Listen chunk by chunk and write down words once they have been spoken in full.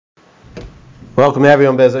Welcome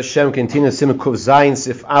everyone. Bez Hashem continues Simon Kuf Zayin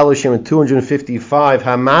Sif Al Shem 255.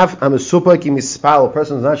 Hamav Hamasupaki Mispal. A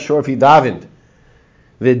person is not sure if he davened.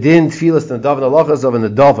 V'din tfilas nadaven halachas of a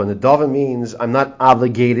nadava. Nadava means I'm not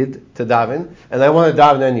obligated to daven, and I want to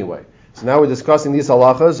daven anyway. So now we're discussing these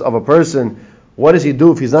halachas of a person. What does he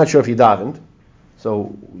do if he's not sure if he davened?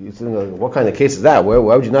 So you think, what kind of case is that? Why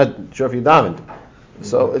would you not sure if he davened?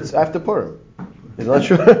 So it's after Purim. He's not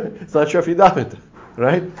sure. It's not sure if he davened.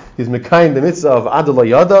 Right? He's mekayim the mitzvah of Adul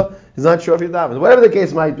Yada. He's not sure if he davened. Whatever the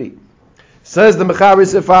case might be. Says the Mechaber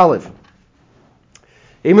Sif Aleph.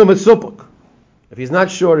 Imam Mitzupuk. If he's not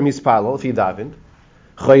sure if he's mispalo, if he davened,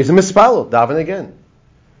 chayis mispalo, daven again.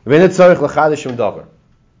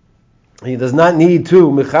 He does not need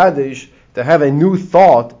to mechadish to have a new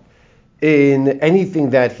thought in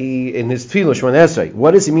anything that he in his tefillah Shmoneh Esrei.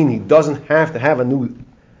 What does he mean? He doesn't have to have a new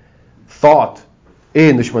thought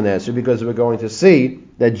in the Shmoneh Esrei, because we're going to see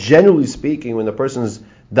that generally speaking, when the person is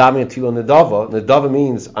davening tefillah nedava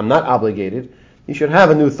means I'm not obligated. You should have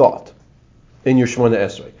a new thought in your Shmoneh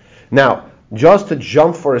Esrei. Now, just to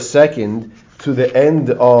jump for a second to the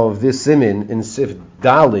end of this simin in Sif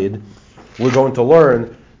Dalid, we're going to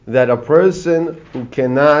learn that a person who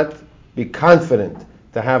cannot be confident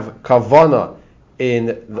to have kavana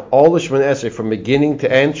in all the Shmoneh Esrei from beginning to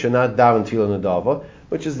end should not daven tefillah nedava,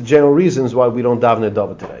 which is the general reasons why we don't daven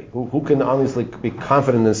nedava today. Who can honestly be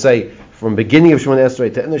confident and say from beginning of Shmoneh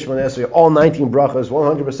Esrei to end of Shmoneh Esrei, all 19 brachas,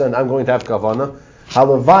 100% I'm going to have kavana.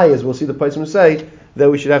 Halavai, as we'll see the Paisim say, that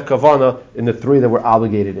we should have kavana in the three that we're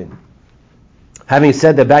obligated in. Having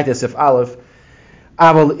said that, back to Sif Aleph,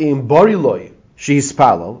 Aval im Boriloi, she's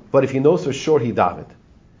palo, but if he knows for sure he davened.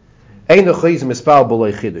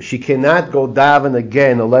 She cannot go daven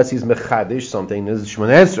again unless he's mechadish something. This is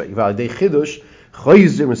Shmoneh Esrei.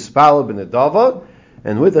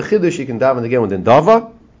 And with the chidush he can daven again with the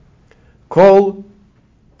dava. Kol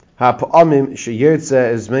ha'pa'amim sheyirtze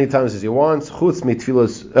as many times as he wants. Chutz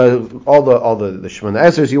mitfilas all the Shmoneh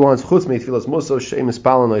Esrei he wants. Chutz mitfilas musaf she'im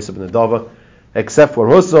mispal noisab in the dava, except for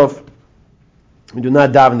musaf. We do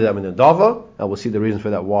not daven to them in the dava. And we'll see the reason for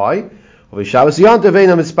that. Why? Shabbos Yontav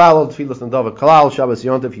einam mispal tfilas nedava kalal. Shabbos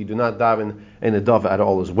Yontav you do not daven in the dava at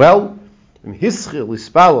all as well. What happens if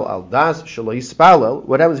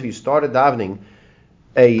you started davening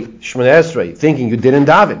a Shmoneh Esrei thinking you didn't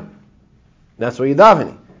daven? That's why you're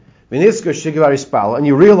davening. And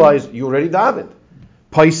you realize you already davened.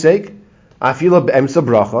 Paisek, afila be'emsa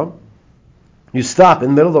bracha. You stop in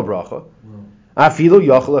the middle of the bracha. Afilo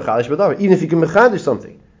yachal echadish b'davar. Even if you can mechadish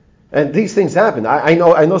something, and these things happen. I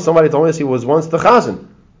know somebody told me this. He was once the chazan,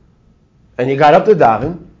 and he got up to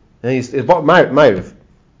daven, and he's ma'ariv.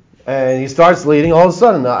 And he starts leading. All of a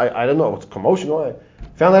sudden, I don't know what's commotion. I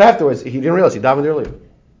found out afterwards he didn't realize he davened earlier.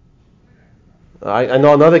 I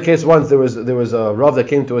know another case once. There was a rav that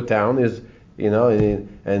came to a town. And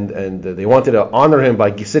they wanted to honor him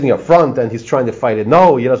by sitting up front, and he's trying to fight it.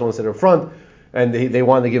 No, he doesn't want to sit up front, and they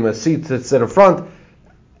wanted to give him a seat to sit up front.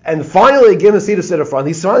 And finally, they give him a seat to sit up front.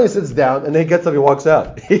 He finally sits down, and then he gets up. He walks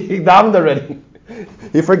out. He davened already.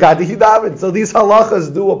 He forgot that he davened. So these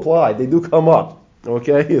halachas do apply. They do come up.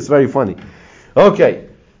 Okay, it's very funny. Okay,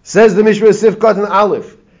 says the Mishra Sifkat and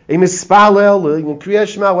Aleph. A mispalel in Kriya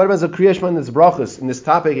Shema. What about the Kriya Shema in this brachas in this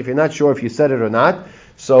topic? If you're not sure if you said it or not,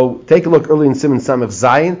 so take a look early in Siman Samach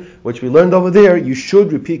Zayin, which we learned over there. You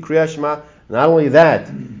should repeat Kriya Shema. Not only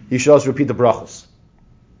that, you should also repeat the brachas.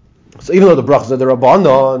 So even though the brachas are the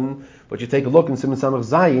Rabbanon, but you take a look in Siman Samach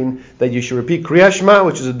Zayin that you should repeat Kriya Shema,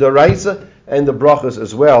 which is a Deraisa, and the brachas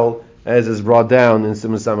as well, as is brought down in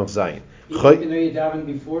Siman Samach Zayin.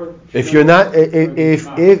 If you're not,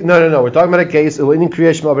 no, we're talking about a case in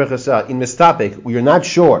Kriya Shema B'Chasa in Mistapik, you're not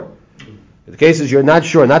sure. The case is you're not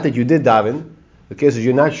sure, not that you did daven. The case is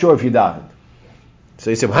you're not sure if you davened. So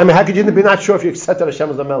you say, how could you be not sure if you accepted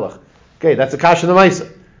Hashem as the Melech? Okay, that's a kasha nemaisa.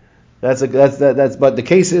 That's. But the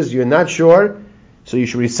case is you're not sure, so you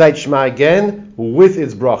should recite Shema again with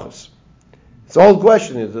its brachas. It's all the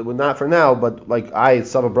question is not for now, but like I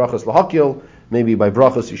Sava brachas lahakil. Maybe by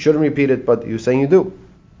brachas you shouldn't repeat it, but you're saying you do.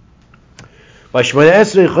 By Shmoneh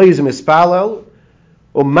Esrei chayizim ispalel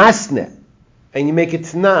or masne, and you make it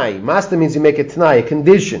t'nai. Masne means you make it t'nai, a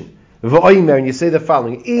condition. V'oimer, and you say the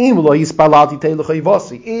following: Im lo yispalati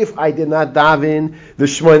teilachayvasi. If I did not daven, the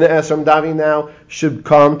Shmoneh Esrei I'm davening now should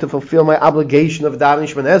come to fulfill my obligation of davening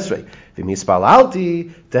Shmoneh Esrei.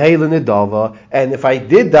 V'mispalati tehela nedava, and if I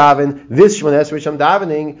did daven, this Shmoneh Esrei which I'm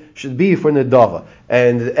davening should be for nedava.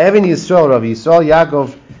 And Evan Yisrael, Rav Yisrael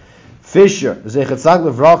Yaakov Fisher, Zechat Tzag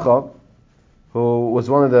Levracha, who was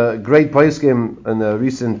one of the great poskim in the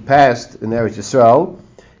recent past in Eretz Yisrael,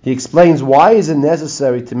 he explains why is it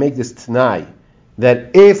necessary to make this t'nai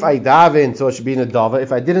that if I daven, so it should be nedava.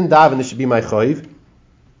 If I didn't daven, it should be my chayv.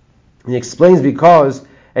 And he explains because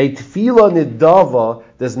a tefillah nedava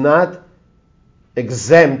does not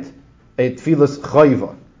exempt a tefillah's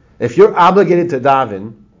chayva. If you're obligated to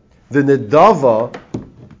daven, the nedava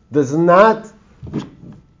does not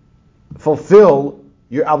fulfill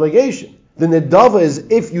your obligation. The nedava is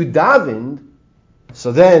if you davened,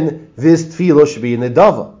 so then this tefillah should be a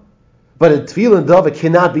nedava. But a tefillah nedava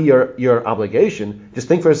cannot be your obligation. Just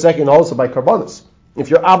think for a second also by karbanos. If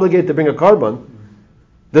you're obligated to bring a karban,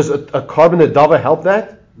 does a karban nedava help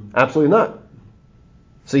that? Absolutely not.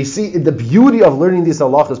 So you see, the beauty of learning these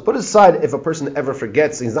halachas, put aside if a person ever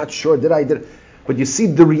forgets, he's not sure, did I? But you see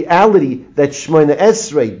the reality that Shemona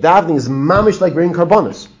Esrei, davening is mamish like bringing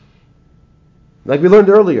karbanos. Like we learned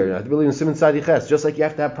earlier, I believe in Simon Sadi Ches, just like you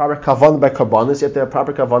have to have proper kavanah by karbanos, you have to have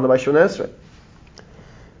proper kavanah by Shemona Esrei.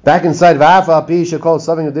 Back inside,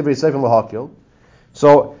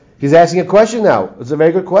 so he's asking a question now. It's a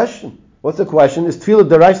very good question. What's the question? Is tefillah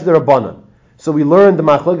deraisa derabanan? So we learned the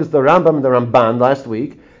machlokes, the Rambam and the Ramban last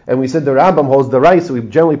week, and we said the Rambam holds deraisa, so we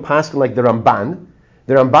generally pass like the Ramban.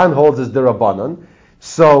 The Ramban holds as derabanan.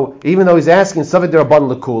 So even though he's asking Savit derabanan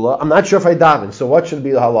lekula, I'm not sure if I daven. So what should be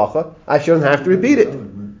the halacha? I shouldn't have to repeat it.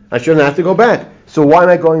 I shouldn't have to go back. So why am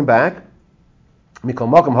I going back?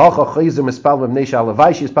 Because of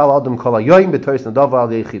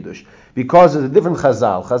the different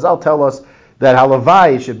chazal. Chazal tell us that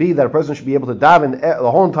halavai should be that a person should be able to daven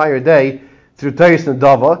the whole entire day through Teres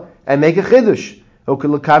Nedava and make a chiddush. As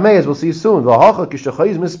we'll see soon. Now,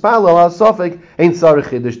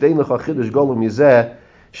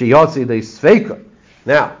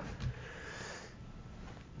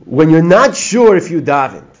 when you're not sure if you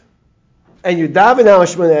davened, and you daven now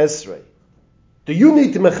Shemona Esrei, do you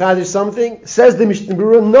need to mechadish something? Says the Mishnah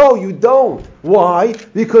Berurah, no, you don't. Why?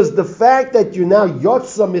 Because the fact that you now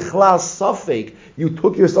yotza michlal safek, you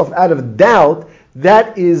took yourself out of doubt,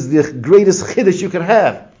 that is the greatest chiddush you can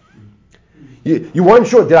have. You weren't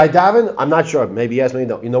sure. Did I daven? I'm not sure. Maybe yes, maybe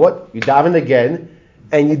no. You know what? You daven again,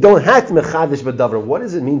 and you don't have to mechadish b'davar. What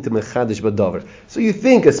does it mean to mechadish b'davar? So you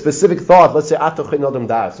think a specific thought. Let's say atochin adam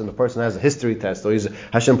das, and the person has a history test, or he's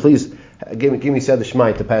Hashem, please give me Seder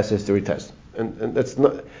Shmai to pass a history test. And that's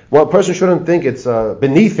not. Well, a person shouldn't think it's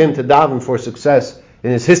beneath him to daven for success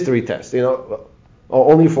in his history test. Or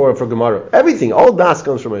only for Gemara. Everything, all das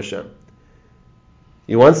comes from Hashem.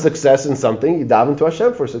 You want success in something, you daven to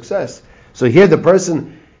Hashem for success. So here the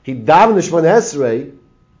person, he davened the Shemona Esrei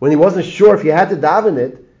when he wasn't sure if he had to daven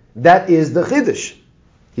it. That is the chiddush.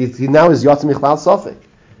 He now is yotz michlal sofek.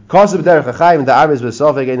 Kasev b'derech hachayim the arbes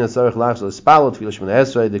b'sofek ein tzarich lachs l'spalot tefillah Shemona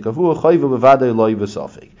Esrei dekavu choyvu b'vadei loy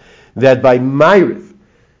b'sofek. That by Ma'ariv,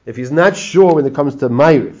 if he's not sure when it comes to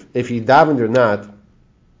Ma'ariv, if he davened or not,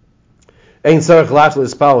 ein tzarich lachs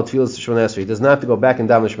l'spalot tefillah Shemona Esrei. He does not have to go back and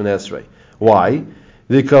daven Shemona Esrei. Why?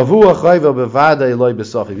 Dekavu choyvu b'vadei loy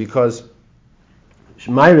b'sofek. Because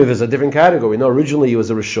Ma'ariv is a different category. Originally it was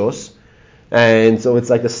a Rishos, and so it's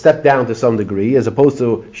like a step down to some degree, as opposed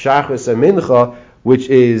to Shachris and Mincha, which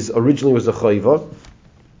is originally was a Chayva.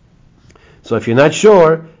 So if you're not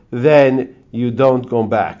sure, then you don't go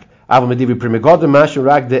back. But by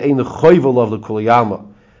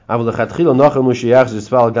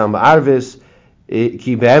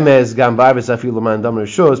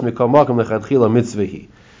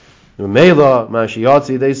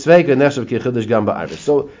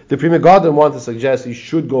So the Pri Megadim want to suggest he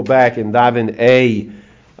should go back and daven a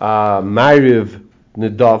Ma'ariv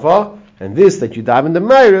Nidava, and this that you daven the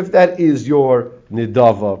Ma'ariv, that is your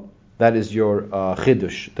Nidava, that is your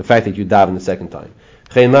Chiddush, the fact that you daven the second time.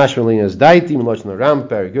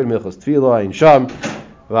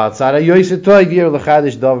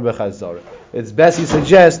 It's best, he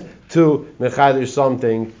suggests, to mechadish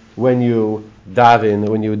something when you daven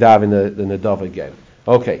the Nadav again.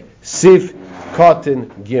 Okay, Sif Cotton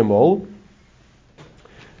Gimel.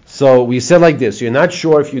 So we said like this: you're not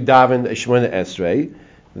sure if you daven a Shemona Esrei,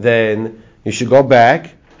 then you should go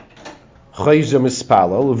back. Why don't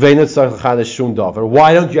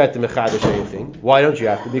you have to mechadish anything? Why don't you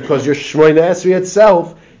have to? Because your Shemona Esrei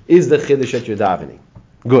itself is the chiddush that you're davening.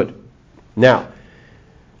 Good. Now,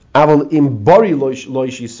 Aval imbari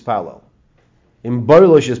loishi spalo. Imbari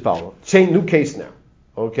loishi spalo. Change new case now.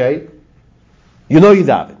 Okay? You know you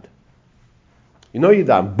davened.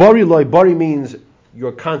 Bari loy, bari means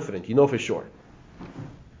you're confident. You know for sure.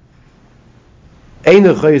 In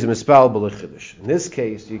this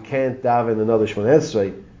case, you can't daven another Shemona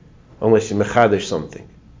Esrei unless you mechadish something.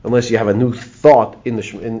 Unless you have a new thought in the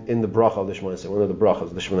bracha of the Shemona Esrei, one of the brachas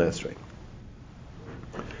of the Shemona Esrei.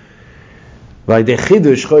 By the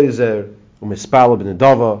chidush choizer u'mispalo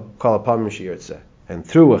b'nedava kol hapamim sheyirtzeh. And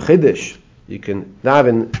through a chiddush, you can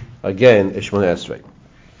daven again Shmoneh Esrei.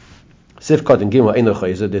 Sifkat and Gimel Eino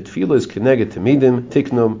Chayzer. The tefillah is connected to midim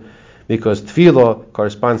tiknum, because tefillah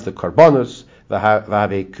corresponds to karbanos.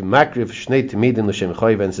 V'have makriv shnei temidim l'shem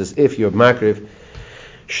chayva, and says if you're makriv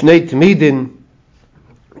shnei temidim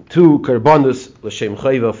to karbanos l'shem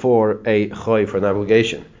chayva for a chayv, for an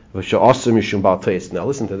obligation. V'sha'asim yishum bal teis. Now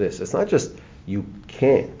listen to this. It's not just you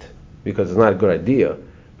can't because it's not a good idea,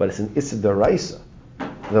 but it's an issa d'oraisa.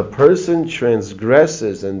 The person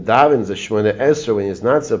transgresses and davens a Shmoneh Esrei when he's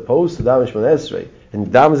not supposed to daven Shmoneh Esrei, and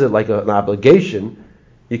davens it like an obligation.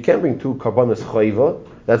 You can't bring two karbanos chayva.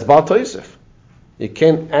 That's Baal Tosef. You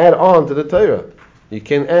can't add on to the Torah. You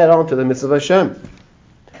can't add on to the mitzvah of Hashem.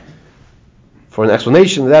 For an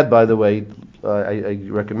explanation of that, by the way, I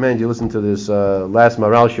recommend you listen to this last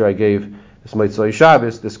Maral shir I gave this Motzei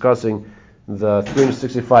Shabbos, discussing the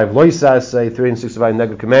 365 loisas, 365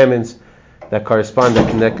 negative commandments that correspond,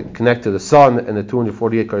 that connect to the sun, and the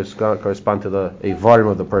 248 correspond to the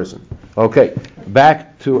avarim of the person. Okay,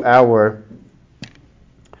 back to our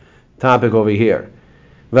topic over here.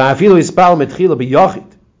 Va'afilu ispal metchila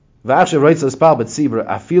b'yachid, va'afshe reitz ispal b'tzibra,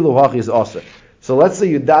 afilu hachi is also. So let's say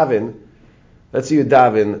you daven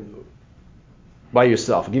by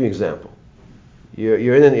yourself. I'll give you an example.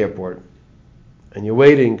 You're in an airport, and you're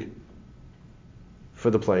waiting for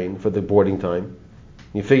the plane, for the boarding time.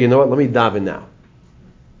 You figure, you know what, let me daven now.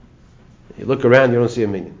 You look around, you don't see a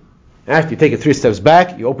minyan. After you take it 3 steps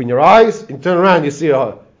back, you open your eyes, and turn around, you see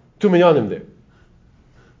 2 minyanim there.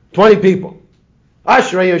 20 people.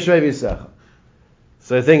 Ashrei Yoshrei V'Yisecha.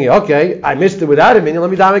 So you're thinking, okay, I missed it without a minyan,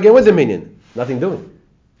 let me daven again with a minyan. Nothing doing.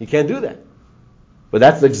 You can't do that. But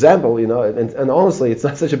that's the example, and honestly, it's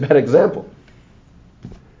not such a bad example.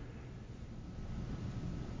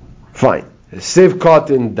 Fine. Siv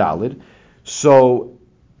Kotin Dalid. So,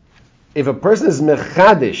 if a person is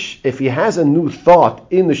mechadish, if he has a new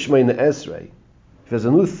thought in the Shmoneh Esrei,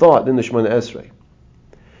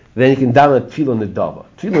 then he can daven Tefillah Nedava.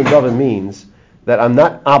 Tefillah Nedava means that I'm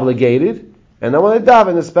not obligated, and I want to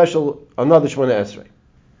daven another Shmoneh Esrei.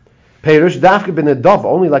 Perush dafke ben Nedava,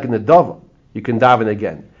 only like in Nedava, you can daven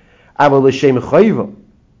again. Aval l'shem chayva,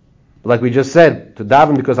 like we just said, to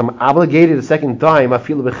daven because I'm obligated a second time, I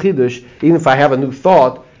feel a b'chidush, even if I have a new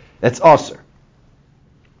thought, that's aser.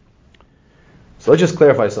 So let's just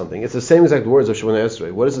clarify something. It's the same exact words of Shmoneh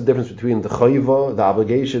Esrei. What is the difference between the chayva, the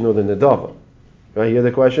obligation, or the nedava? Right, you hear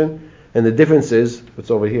the question? And the difference is what's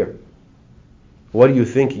over here. What are you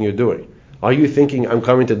thinking you're doing? Are you thinking I'm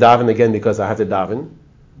coming to daven again because I have to daven?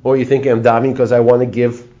 Or are you thinking I'm davening because I want to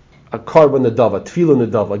give a karban nedava, tefillah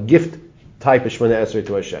nedava, a gift type of Shmoneh Esrei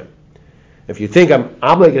to Hashem? If you think I'm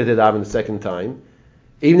obligated to daven the second time,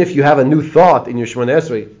 even if you have a new thought in your Shmoneh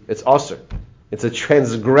Esrei, it's aser. It's a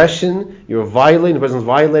transgression. You're violating, the person's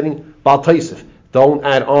violating Baal Tosef. Don't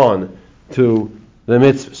add on to the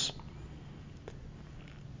mitzvahs.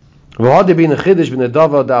 So what is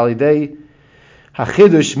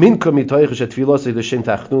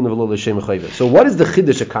the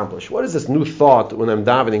chiddush accomplish? What is this new thought when I'm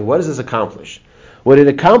davening? What does this accomplish? What it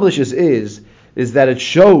accomplishes is that it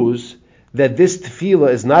shows that this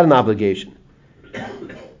tefillah is not an obligation.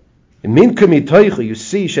 You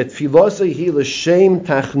see,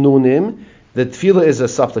 the tefillah is a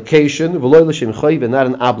supplication, not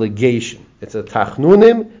an obligation. It's a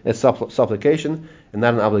tachnunim, a supplication, and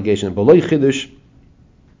not an obligation. Without a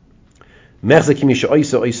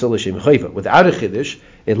chiddush,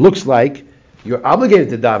 it looks like you're obligated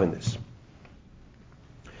to daven this.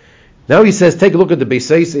 Now he says, take a look at the Beis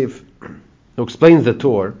Yosef, who explains the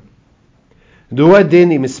Torah. That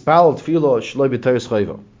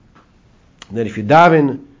if you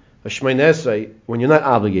daven a Shmoneh Esrei when you're not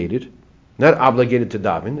obligated to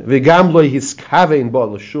daven,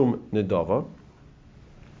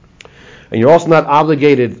 and you're also not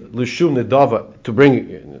obligated l'shum nedava to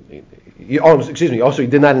bring. Also you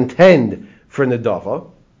did not intend for nedava.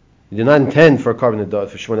 You did not intend for a karban nedava,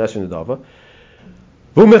 for Shmoneh Esrei nedava.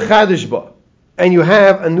 And you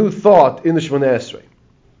have a new thought in the Shmoneh Esrei.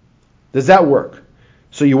 Does that work?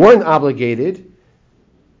 So you weren't obligated.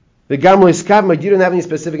 The gamlo iskavma, you don't have any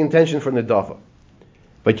specific intention for nedava,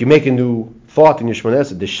 but you make a new thought in your Shmoneh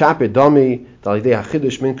Esrei. The shaper dami dalidei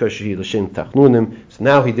hachidush min kashihi l'shem tachnunim. So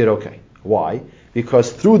now he did okay. Why?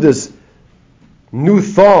 Because through this new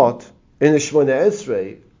thought in the Shmoneh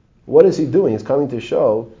Esrei, what is he doing? He's coming to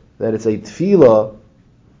show that it's a tefillah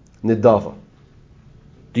nedava.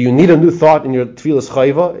 Do you need a new thought in your tefillah's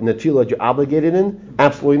chayva, in the tefillah that you're obligated in?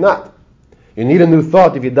 Absolutely not. You need a new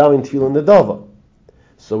thought if you're davening tefillah nedava.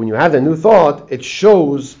 So when you have that new thought, it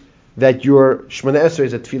shows that your Shemona Esrei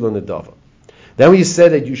is a Tefillah Nedava. Then we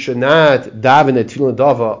said that you should not daven a Tefillah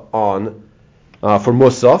Nedava on for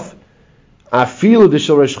Musaf. Afilu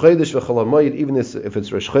d'shel Rosh Chodesh v'Chol HaMoed, even if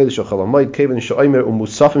it's Rosh Chodesh or Chol HaMoed, kevan she'omer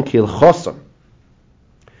u'musafim ki l'chosam.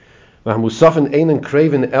 V'hamusafim einen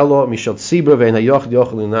kreven elo mishal tzibur ve'en hayochid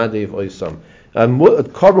yochel l'nadev oisam. A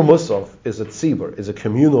Korban Musaf is a tzibur, is a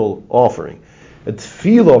communal offering. A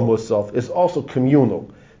Tefillah Musaf is also communal.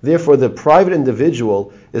 Therefore, the private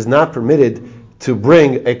individual is not permitted to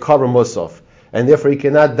bring a Korban Musaf. And therefore, he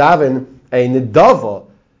cannot daven a Nedava,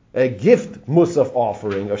 a gift Musaf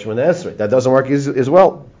offering of Shemona Esrei. That doesn't work as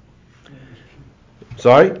well.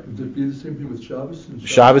 Sorry? Would it be the same thing with Shabbos?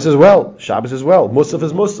 Shabbos as well. Shabbos as well. Musaf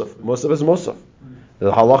is Musaf. Musaf is Musaf.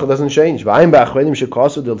 The halacha doesn't change.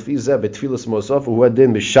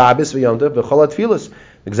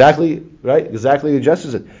 Exactly, right? Exactly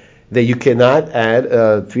addresses it. That you cannot add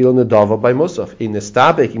tefillah nedava by musaf. In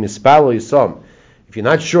nistabek, in nispalo yisam. If you're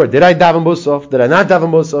not sure, did I daven musaf? Did I not daven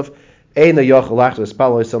musaf? Eina yochel lach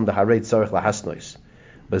nispalo yisam the harei tzarich lahasnois.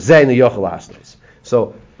 But zeh eina yochel lahasnois.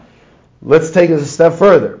 So let's take it a step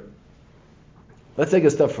further.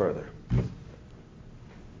 Person's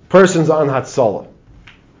on Hatzalah.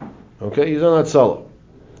 Okay, he's on Hatzalah.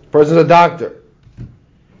 Person's a doctor.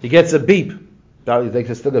 He gets a beep. They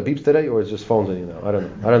can still get beeps today, or is just phones ringing now? I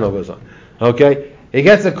don't know what goes on. Okay, he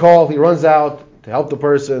gets a call. He runs out to help the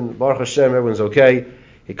person. Baruch Hashem, everyone's okay.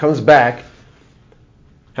 He comes back.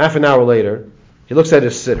 Half an hour later, he looks at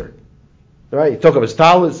his sitter. Right, he took up his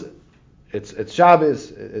talis. It's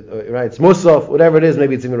Shabbos, right? It's Musaf, whatever it is.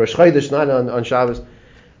 Maybe it's in Rosh Chodesh, not on Shabbos.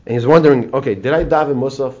 And he's wondering, okay, did I daven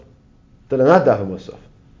Musaf? Did I not daven Musaf?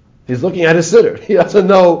 He's looking at his sitter. He doesn't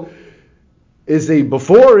know, is he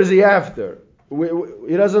before or is he after?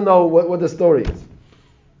 He doesn't know what the story is.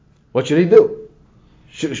 What should he do?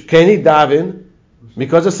 Can he daven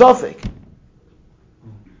because of Suffolk?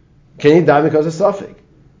 Can he daven because of Suffolk?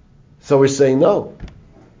 So we're saying no.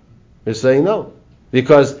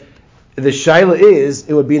 Because the shaila is,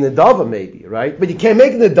 it would be Nedava maybe, right? But you can't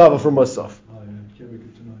make Nedava for Musaf.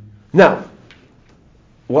 Now,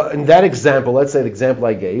 in that example, let's say the example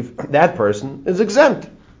I gave, that person is exempt.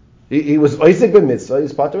 He was Oisik with mitzvah,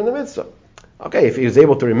 he's patur in the mitzvah. Okay, if he was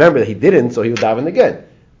able to remember that he didn't, so he would daven again.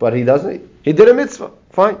 But he doesn't. He did a mitzvah.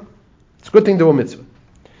 Fine. It's a good thing to do a mitzvah.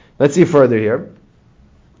 Let's see further here.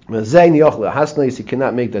 He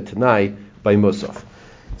cannot make the Tanai by Musaf.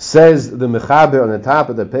 Says the Mechaber on the top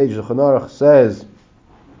of the page, the Chanorach says,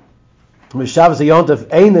 Mishavas Yontif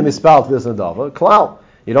ein mispal tefillas nedava. Klal.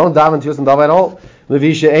 You don't daven tefillas nedava at all.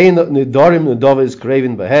 Levisha ein nedarim nedava is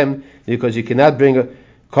craven behem, because you cannot bring a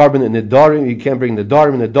carbon in nedarim. You can't bring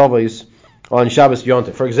nedarim and nedavas on Shabbos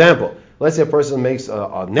Yontif. For example, let's say a person makes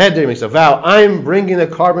a neder, makes a vow. I'm bringing a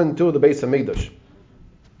carbon to the Beis Hamikdash.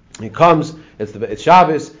 He comes. It's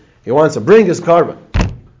Shabbos. He wants to bring his carbon.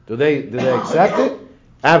 Do they accept it?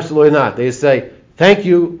 Absolutely not. They say, thank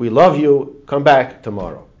you, we love you, come back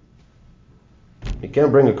tomorrow. You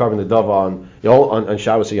can't bring a carbon nedava on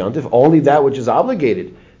Shabbos Yontif. Only that which is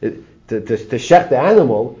obligated to shech the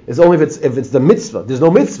animal is only if it's the mitzvah. There's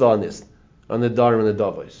no mitzvah on this, on the darim and the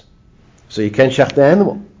davos. So you can't shech the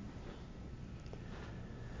animal.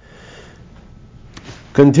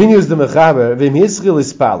 Continues the Mechaber, v'im hischil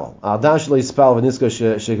ispalo, al dash lo ispalo v'niska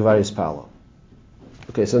shekvar ispalo.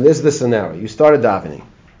 Okay, so this is the scenario. You started davening.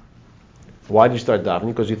 Why did you start davening?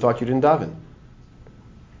 Because you thought you didn't daven.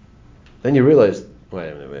 Then you realized, wait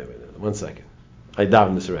a minute, 1 second. I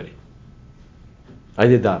davened this already. I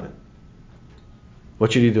did daven.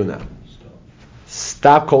 What should you do now?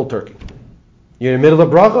 Stop cold turkey. You're in the middle of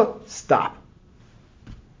bracha? Stop.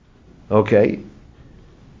 Okay.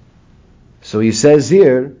 So he says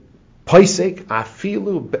here, Paisek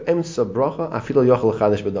afilu be'emsa bracha afilu yochel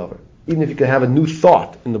chadesh b'davar. Even if you can have a new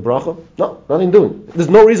thought in the bracha, no, nothing doing. There's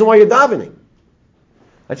no reason why you're davening.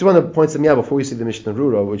 I just want to point something out before we see the Mishnah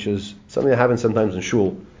Rura, which is something that happens sometimes in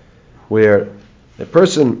shul, where a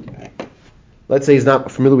person, let's say he's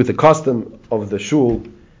not familiar with the custom of the shul,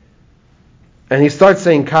 and he starts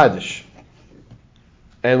saying Kaddish,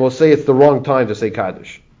 and we'll say it's the wrong time to say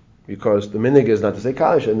Kaddish, because the minhag is not to say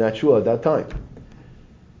Kaddish in that shul at that time.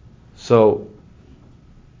 So,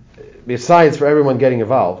 besides for everyone getting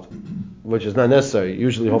involved, which is not necessary,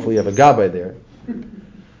 usually hopefully you have a gabbai there,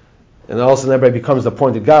 and all of a sudden everybody becomes the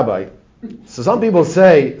appointed gabbai. So some people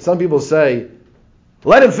say,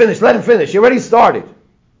 let him finish, he already started.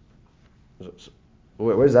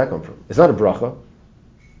 Where does that come from? It's not a bracha.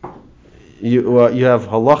 You have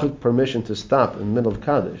halachic permission to stop in the middle of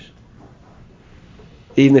Kaddish,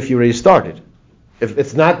 even if you already started. If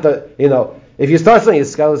it's not if you start saying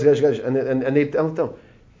it's Kaddish, and they tell them,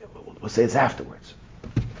 We'll say it's afterwards.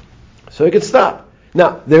 So you could stop.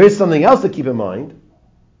 Now, there is something else to keep in mind.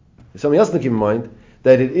 There's something else to keep in mind,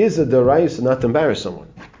 that it is a deraisa not to embarrass someone.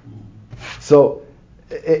 So,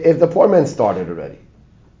 if the poor man started already,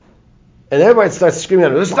 and everybody starts screaming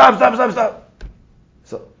at him, stop.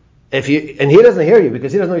 So, and he doesn't hear you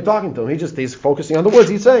because he doesn't know you're talking to him. He's focusing on the words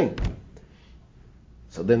he's saying.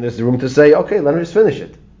 So then there's room to say, okay, let him just finish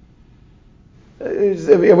it.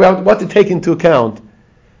 We have what to take into account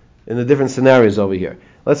in the different scenarios over here.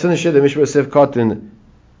 Let's finish it. The Mishra Sef Kotin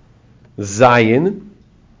Zayin.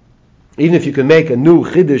 Even if you can make a new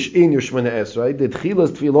chiddush in your Shemona Esrei, the tchilas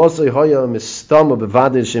tefilosei hoya mistama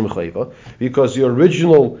bevadin shem chayva, because your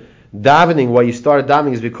original davening, why you started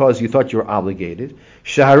davening, is because you thought you were obligated.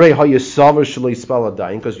 Shaharei hoya savar shaloi spal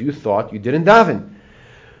adayin, because you thought you didn't daven.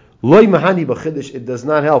 Loi mahani b'chiddush, it does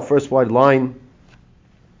not help. First wide line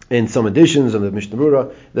in some editions of the Mishnah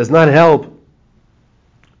Berurah, it does not help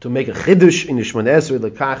to make a chiddush in the Shemona Esrei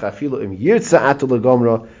lekach afilu im yirtza atu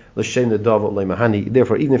legomra l'shem nedava leimahani.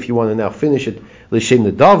 Therefore, even if you want to now finish it l'shem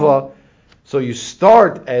nedava, so you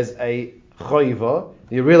start as a chayva,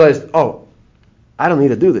 you realize, oh, I don't need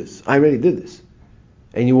to do this. I already did this,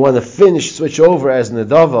 and you want to switch over as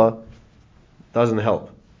nedava, doesn't help.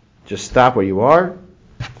 Just stop where you are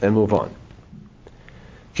and move on.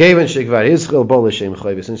 Since you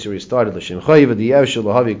restarted l'shem chayva, the yav shel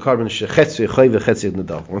lahavi carbon shechetzi chayva chetzi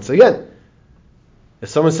nedava. Once again, if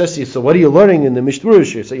someone says to you, so what are you learning in the Mishnah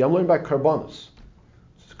Berurah? You say, I'm learning about karbanos.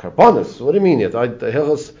 Karbanos? What do you mean?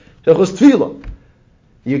 Hilchos tefillah.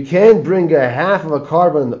 You can't bring a half of a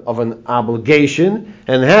carbon of an obligation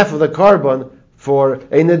and half of the carbon for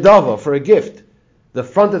a nedava, for a gift. The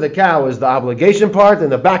front of the cow is the obligation part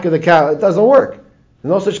and the back of the cow, it doesn't work.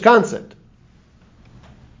 There's no such concept.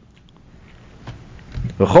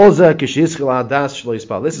 This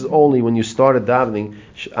is only when you started davening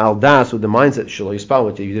al das with the mindset shelo yispal,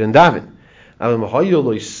 which you didn't daven.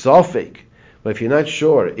 But if you're not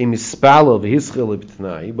sure, but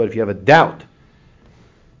if you have a doubt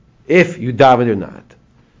if you daven or not,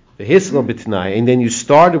 and then you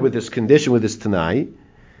started with this condition with this tanai,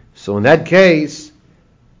 so in that case,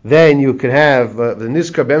 then you could have the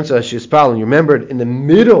niskar b'emtza shispal, and you remember it in the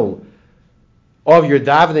middle of your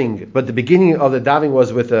davening, but the beginning of the davening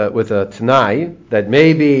was with a tanai, that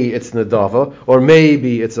maybe it's nedava, or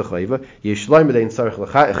maybe it's a chayva. Yishloim b'dein tzarich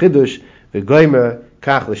l'chidush, v'goymer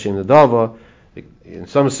kach l'shem nedava. And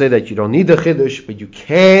some say that you don't need the chidush, but you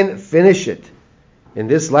can finish it. In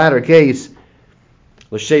this latter case,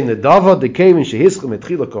 l'shem nedava, the kevin shehischem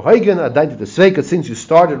etchila kohaygen, adayin the sveika, since you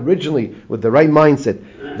started originally with the right mindset,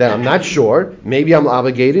 that I'm not sure, maybe I'm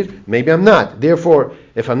obligated, maybe I'm not. Therefore,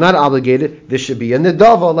 if I'm not obligated, this should be a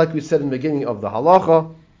nedava, like we said in the beginning of the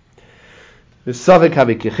halacha. The savik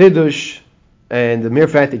havik chidush, and the mere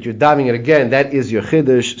fact that you're davening it again, that is your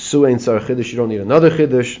chidush. Su'ein sar chidush, you don't need another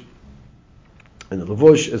chidush. And the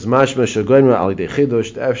levush is mashma shagoymer al yidei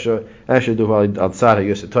chidush, the efsher du al tzara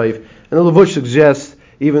yosetoif. And the levush suggests,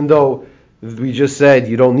 even though we just said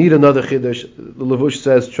you don't need another chiddush, the levush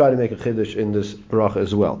says try to make a chiddush in this bracha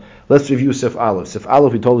as well. Let's review Sif Aleph. Sif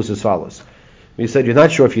Aleph, he told us as follows. We said you're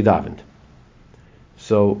not sure if you davened.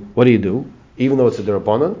 So what do? Even though it's a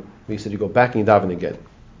derabanan, we said you go back and you daven again.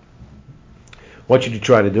 What should you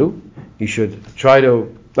try to do? You should try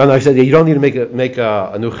to. I said you don't need to make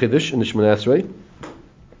a new chiddush in the Shemona Esrei,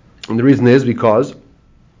 and the reason is because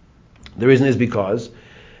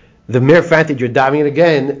the mere fact that you're davening it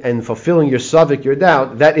again and fulfilling your savik, your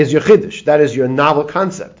doubt, that is your chiddush. That is your novel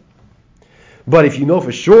concept. But if you know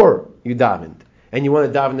for sure you davened and you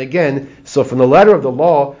want to daven again, so from the letter of the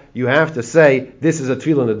law, you have to say, this is a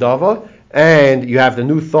tefillah nedava, and you have the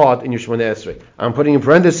new thought in your Shemona Esrei. I'm putting in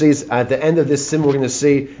parentheses, at the end of this sim, we're going to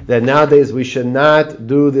see that nowadays we should not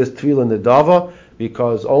do this tefillah nedava,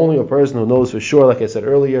 because only a person who knows for sure, like I said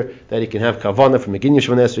earlier, that he can have kavanah from the beginning of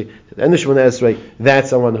Shemona Esrei to the end of Shemona Esrei, that's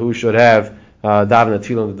someone who should have daven a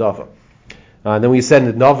tefillah nedava. Then we said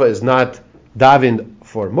nedava is not daven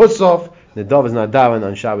for Musaf, nedava is not daven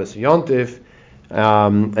on Shabbos Yontif,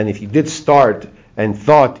 and if you did start and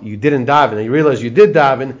thought you didn't daven, and you realize you did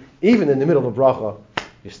daven, even in the middle of a bracha,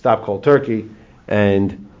 you stop cold turkey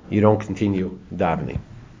and you don't continue davening.